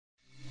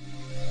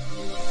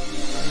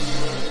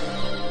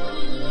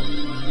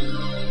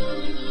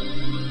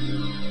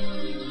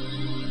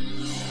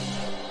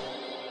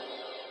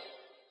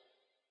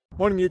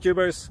Morning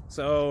YouTubers.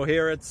 So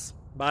here it's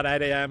about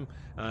 8 a.m.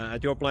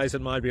 At your place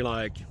it might be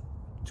like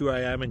 2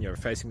 a.m. and you're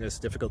facing this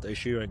difficult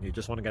issue and you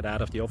just want to get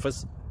out of the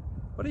office.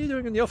 What are you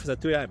doing in the office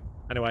at 2 a.m.?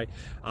 Anyway,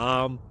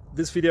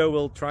 this video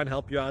will try and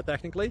help you out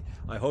technically.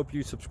 I hope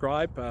you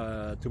subscribe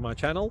to my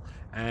channel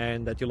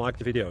and that you like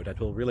the video. That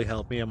will really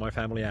help me and my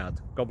family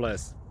out. God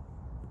bless.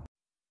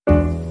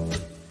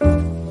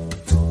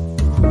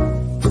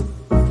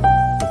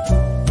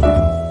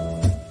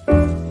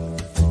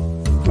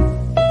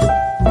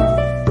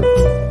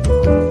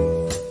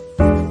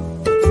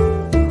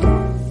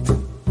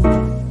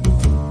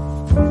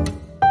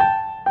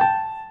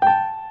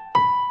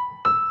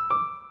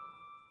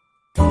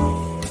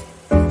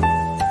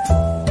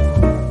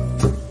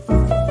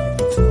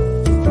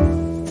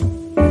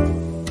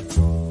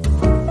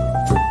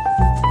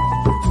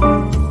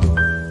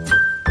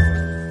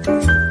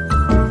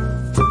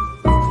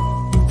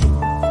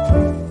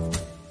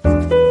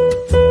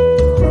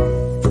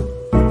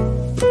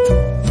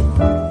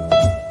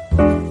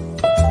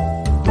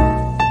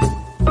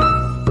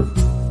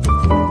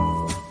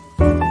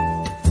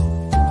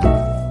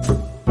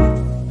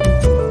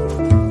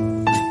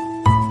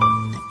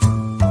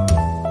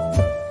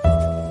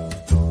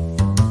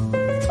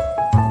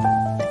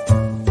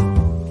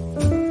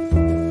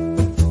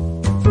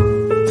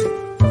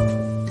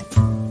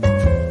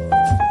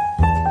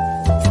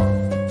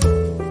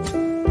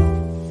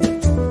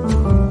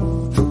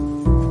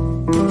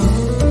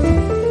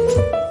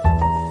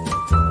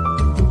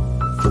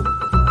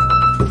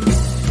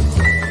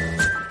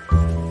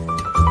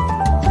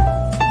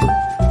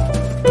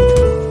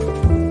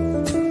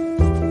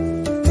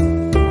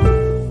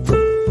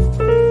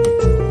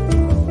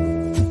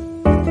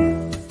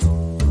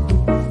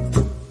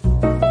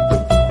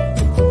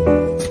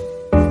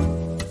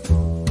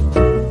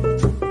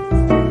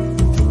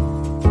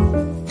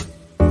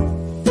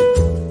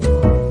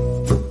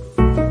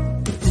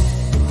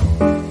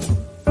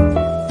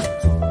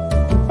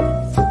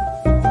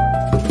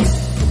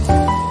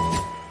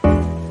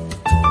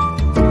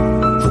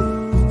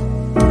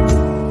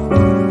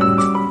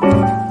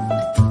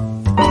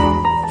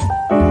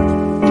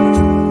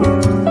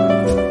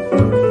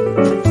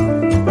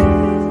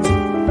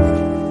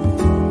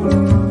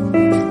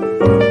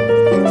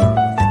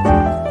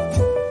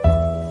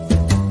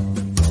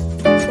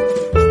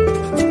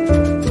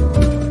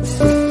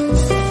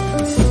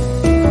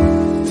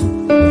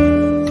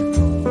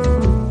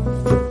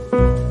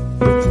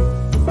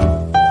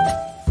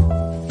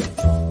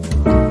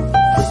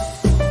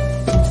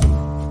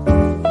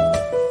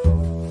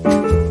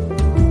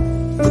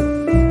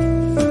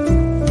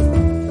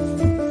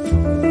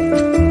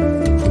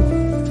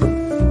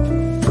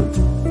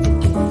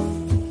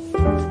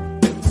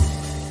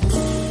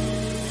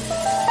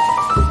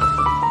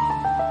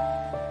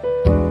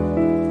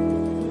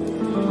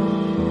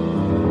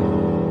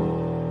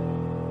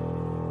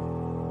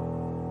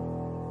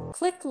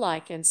 Click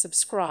like and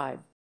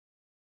subscribe.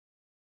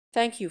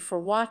 Thank you for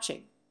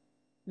watching.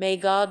 May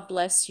God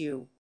bless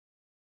you.